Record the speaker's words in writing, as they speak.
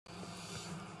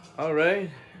Alright.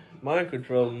 Mind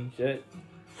controlling shit.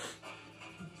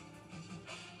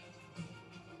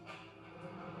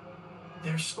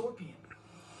 There's Scorpion.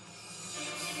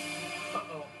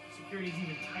 Uh-oh. Security's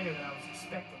even tighter than I was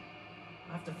expecting.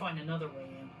 I have to find another way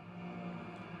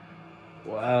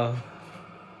in. Wow.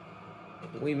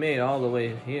 We made all the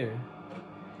way here.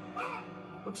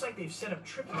 Looks like they've set up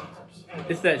trip lasers.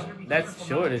 It's that's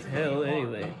short as hell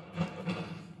anyway.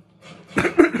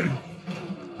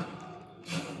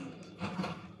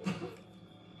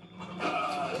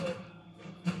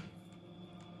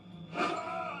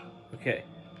 Okay.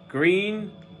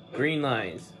 Green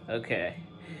lines. Okay.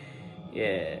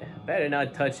 Yeah. Better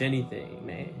not touch anything,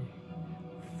 man.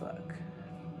 Fuck.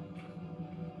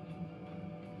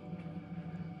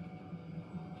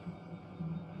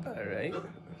 Alright.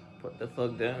 Put the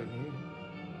fuck down here.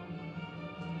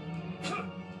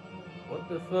 What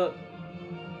the fuck?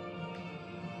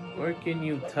 Where can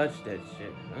you touch that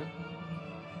shit, huh?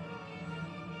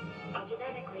 A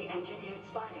genetically engineered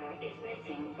spider is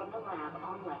missing from the lab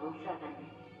on level 7.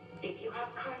 If you have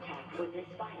contact with this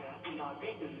spider and are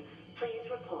bitten, please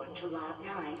report to Lab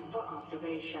 9 for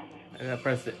observation. I gotta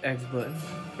press the X button,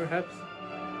 perhaps.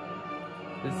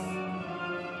 This.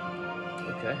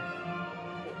 Okay.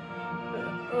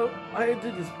 Oh, I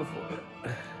did this before.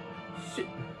 Shit.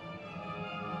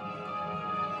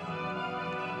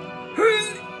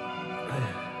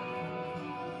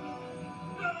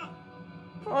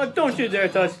 Oh, don't you dare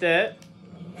touch that.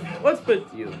 What's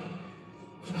with you?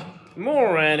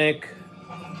 Moronic.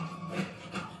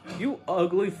 You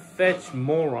ugly fetch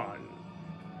moron.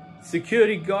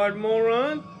 Security guard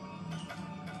moron?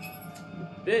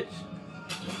 Bitch.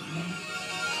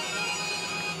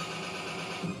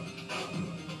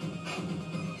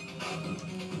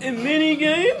 A mini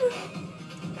game?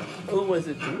 Or was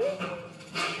it me?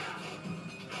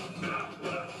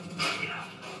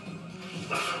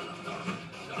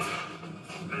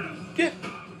 Get.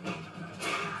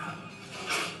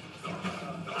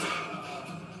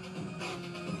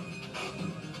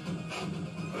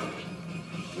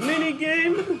 Mini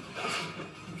game?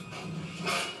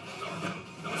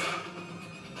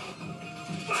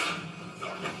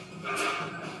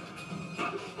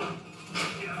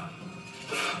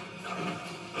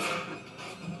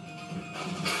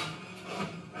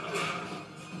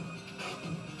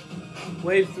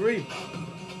 Wave 3.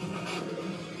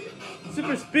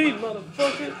 Super speed,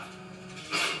 motherfucker.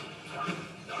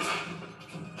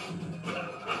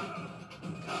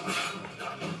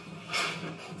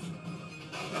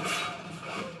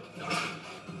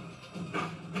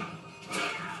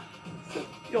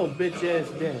 Yo, bitch ass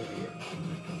daddy.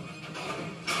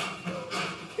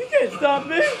 You can't stop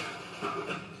me.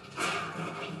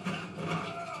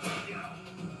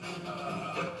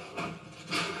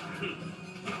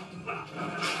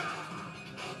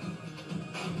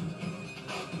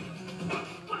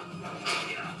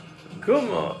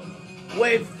 Come on.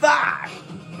 Wave 5.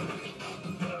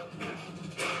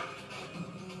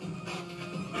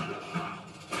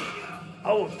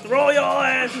 I will throw your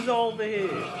asses over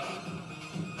here.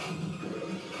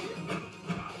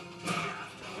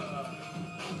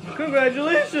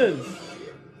 Congratulations.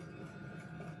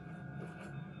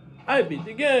 I beat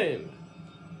the game.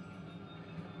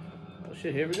 Oh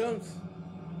shit, here it comes.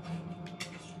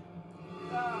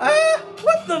 Ah,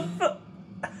 what the fuck?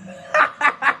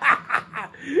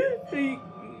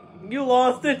 You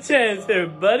lost a chance here,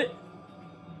 buddy.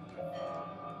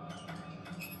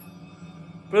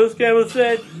 Bruce Campbell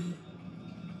said,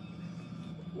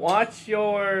 watch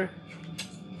your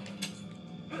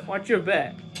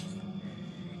back.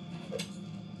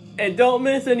 And don't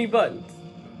miss any buttons.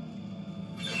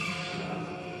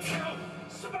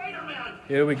 Spider-Man!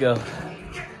 Here we go. Get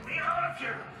me out of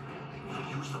here!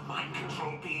 Use the mind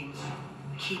control beams.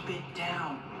 Keep it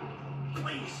down.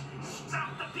 Please, stop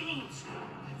the beams!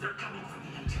 They're coming from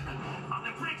the antenna on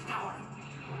the bridge tower.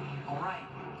 All right,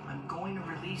 I'm going to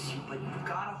release you, but you've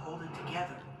got to hold it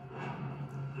together.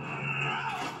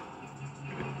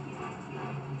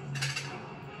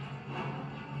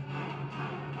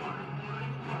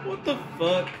 What the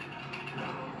fuck?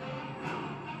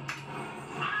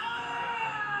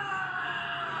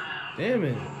 Damn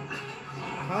it.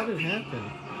 How did it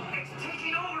happen? It's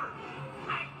taking over. I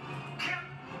can't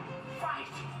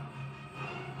fight.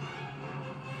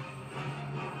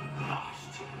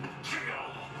 Lost. Kill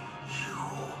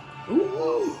you.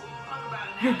 Ooh.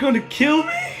 You're gonna kill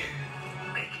me?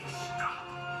 Make it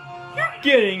stop. You're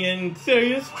getting in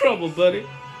serious trouble, buddy.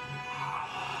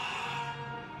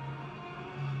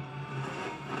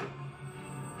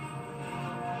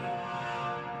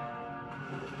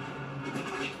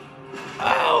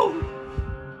 Ow!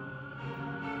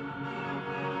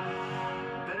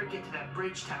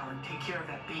 bridge tower and take care of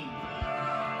that beam.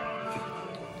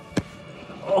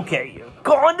 Okay, you've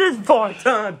gone this far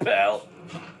time, pal.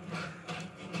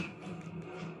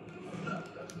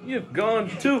 You've gone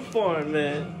too far,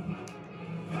 man.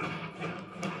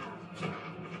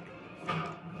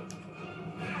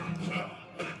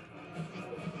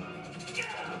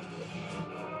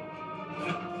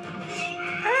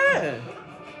 Ah!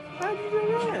 How'd you do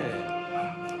that?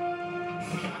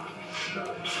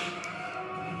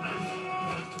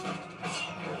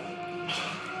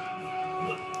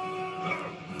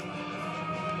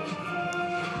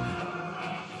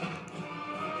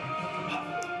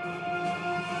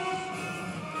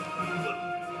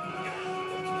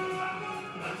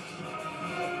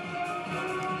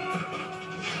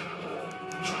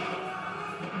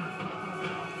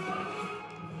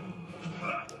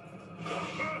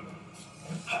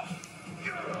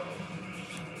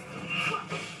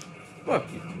 Fuck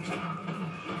you.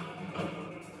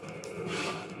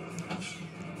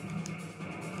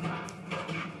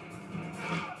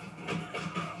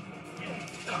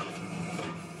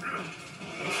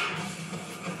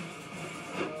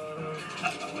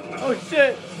 Oh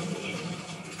shit!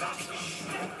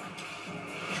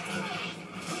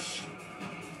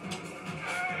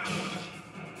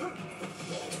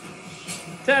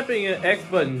 Tapping an X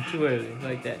button too early,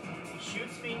 like that. He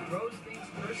shoots me, throws things,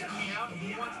 curses me out, and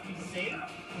he wants to be saved?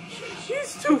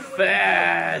 She's too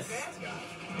fast.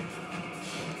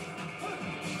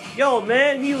 Yo,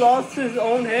 man, he lost his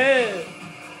own head.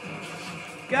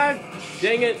 God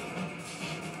dang it.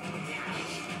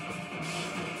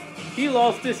 He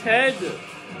lost his head.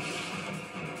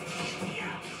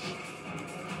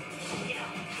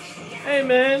 Hey,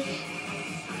 man.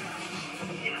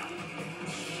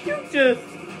 You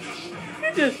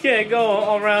just can't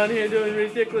go around here doing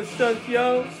ridiculous stunts,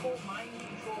 yo. This whole mind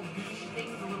control beam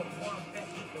thing's a little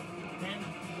far-fetched. Then,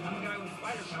 I'm a guy with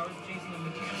spider powers chasing a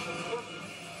mechanical scorpion.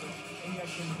 Maybe I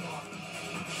shouldn't talk.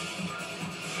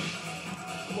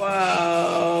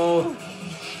 Wow.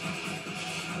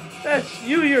 That's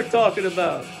you you're talking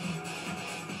about.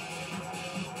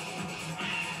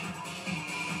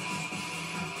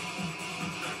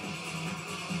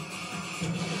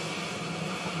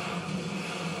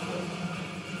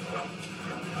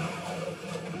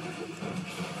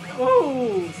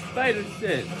 Whoa, spider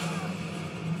sense.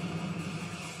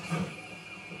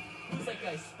 Who's that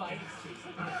guy Spidey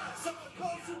chasing? Someone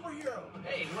call superhero!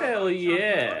 Hey, Hell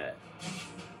yeah.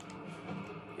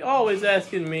 You're always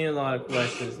asking me a lot of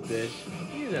questions, bitch.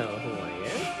 You know who I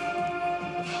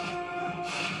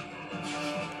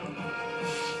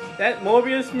am. That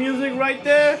Morbius music right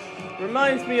there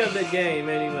reminds me of the game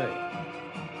anyway.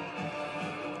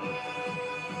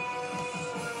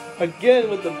 Again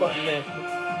with the button mashing.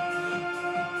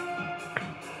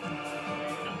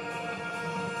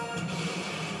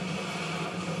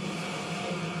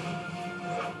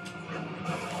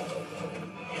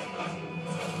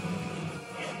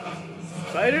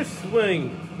 Spider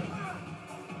swing.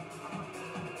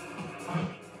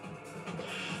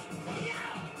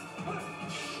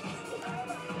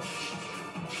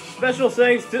 Special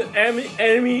thanks to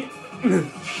enemy.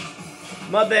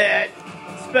 My bad.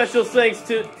 Special thanks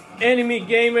to Enemy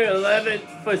Gamer 11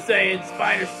 for saying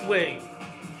spider swing.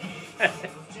 those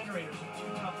generators are too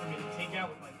tough for me to take out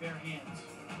with my bare hands.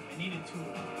 I need a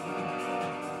tool.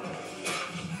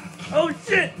 Oh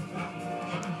shit!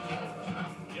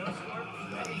 You know, Scorp,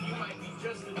 I think you might be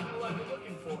just the tool I've been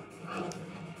looking for.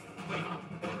 Wait,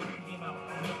 came out.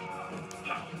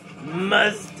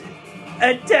 Must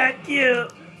attack you.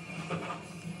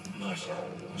 Must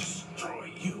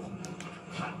destroy you.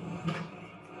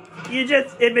 You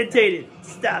just imitated.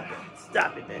 Stop it.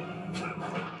 Stop it, man.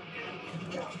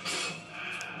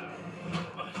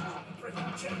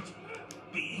 Protect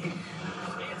me.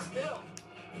 Stand still.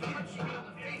 Punch you in the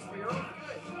face for your own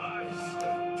good. I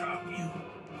drop you.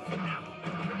 Now,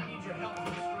 I'm gonna need your help to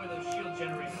destroy those shield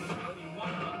generators, whether you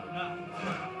want them or not.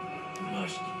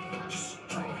 Must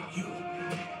destroy you.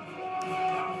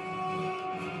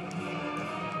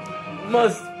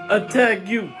 Must attack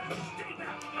you. Stay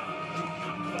back. I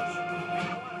don't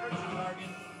want to hurt you,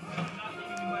 Gargan. I'm not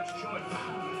leaving you much choice.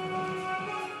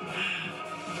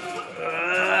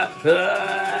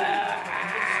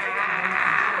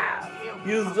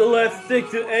 Use the left stick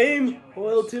to aim,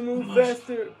 or to move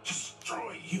faster.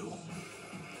 Destroy you.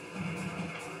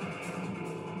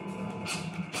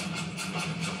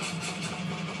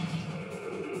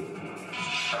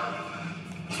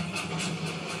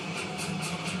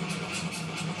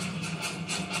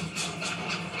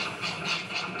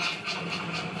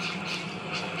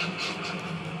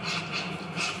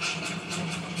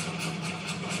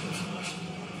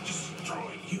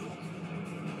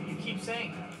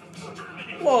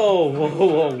 Whoa, whoa,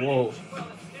 whoa, whoa. Well,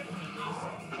 it's different at least.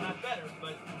 Not better,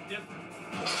 but different.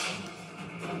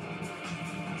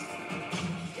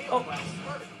 Oh. Blast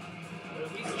first. But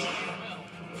at least it's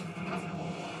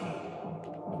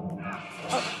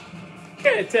well.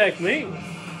 Can't attack me.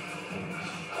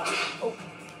 Oh.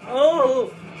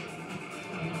 Oh.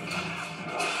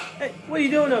 Hey, what are you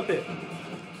doing up here?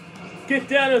 Get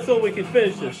down there so we can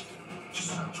finish this.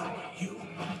 Just not trying you.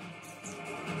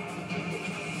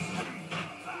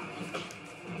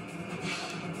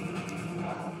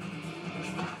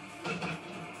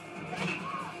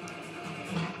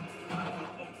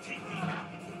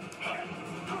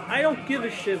 I don't give a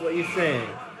shit what you're saying.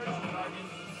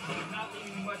 Not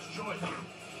leaving you much choice.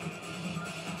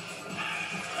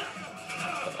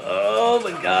 Oh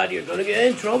my god, you're gonna get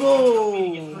in Get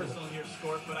trouble. personal here,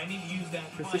 Scorp, but I need to use that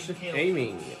Precision fine tail.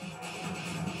 aiming.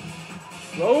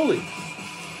 Slowly.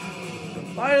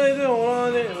 Finally, they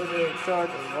want it. We're gonna start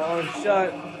a long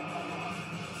shot.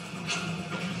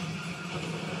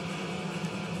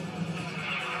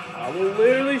 I will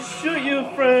literally shoot you,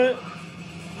 friend.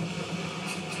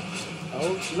 I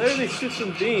will literally shoot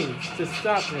some beams to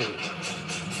stop him.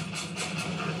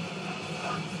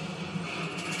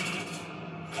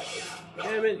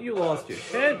 Damn it, you lost your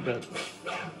head, but.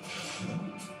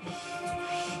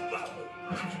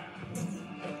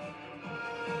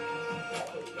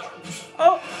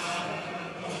 Oh!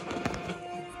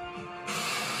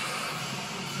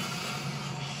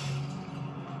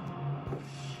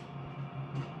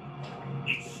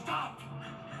 It stopped.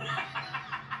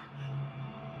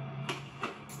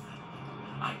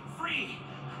 I'm free.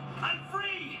 I'm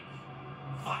free.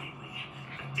 Finally,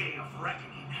 the day of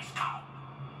reckoning has come.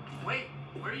 Wait,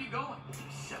 where are you going?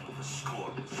 Settle the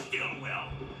score with Stillwell.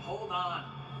 Hold on.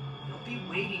 They'll be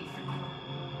waiting for you.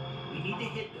 We need to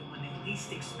hit them when they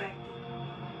least expect it.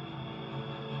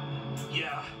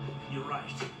 Yeah, you're right.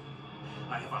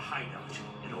 I have a hideout,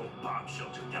 an old bomb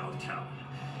shelter downtown.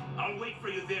 I'll wait for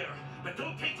you there, but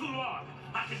don't take too long.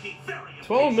 I can be very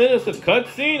 12 minutes of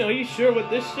cutscene? Are you sure what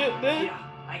this shit then? Yeah,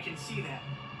 I can see that.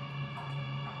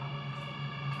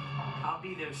 I'll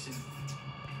be there soon.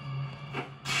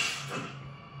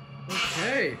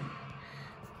 Okay.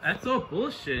 That's all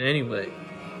bullshit anyway.